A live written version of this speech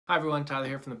Hi everyone, Tyler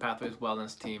here from the Pathways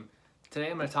Wellness team. Today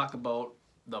I'm going to talk about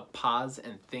the pause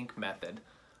and think method.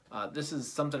 This is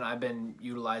something I've been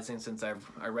utilizing since I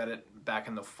read it back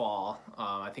in the fall.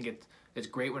 I think it's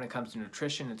great when it comes to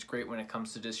nutrition, it's great when it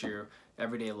comes to just your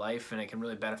everyday life, and it can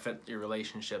really benefit your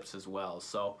relationships as well.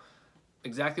 So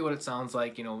exactly what it sounds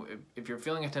like, if you're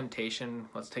feeling a temptation,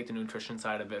 let's take the nutrition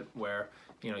side of it, where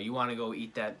you want to go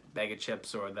eat that bag of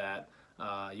chips, or that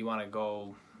you want to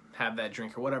go have that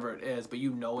drink or whatever it is, but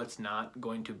it's not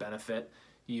going to benefit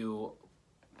you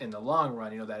in the long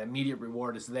run. That immediate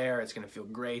reward is there, it's going to feel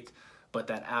great, but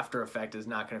that after effect is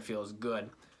not going to feel as good.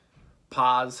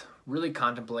 Pause, really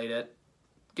contemplate it,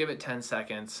 give it 10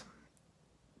 seconds,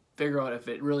 figure out if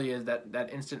it really is that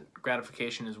instant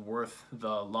gratification is worth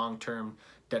the long-term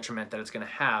detriment that it's going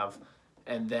to have,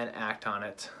 and then act on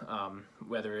it,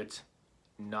 whether it's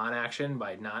non-action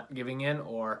by not giving in,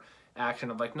 or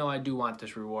action of like, no, I do want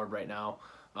this reward right now,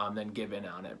 then give in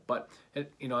on it. But as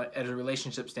a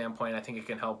relationship standpoint, I think it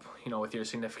can help with your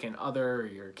significant other or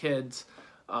your kids,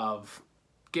 of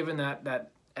giving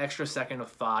that extra second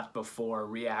of thought before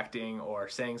reacting or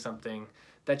saying something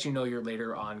that you're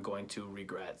later on going to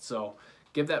regret. So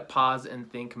give that pause and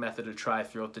think method a try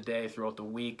throughout the day, throughout the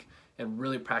week, and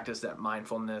really practice that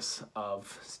mindfulness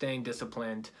of staying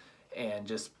disciplined and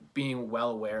just being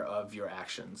well aware of your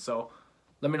actions. So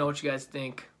let me know what you guys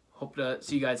think. Hope to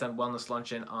see you guys on Wellness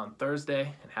Luncheon on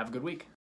Thursday, and have a good week.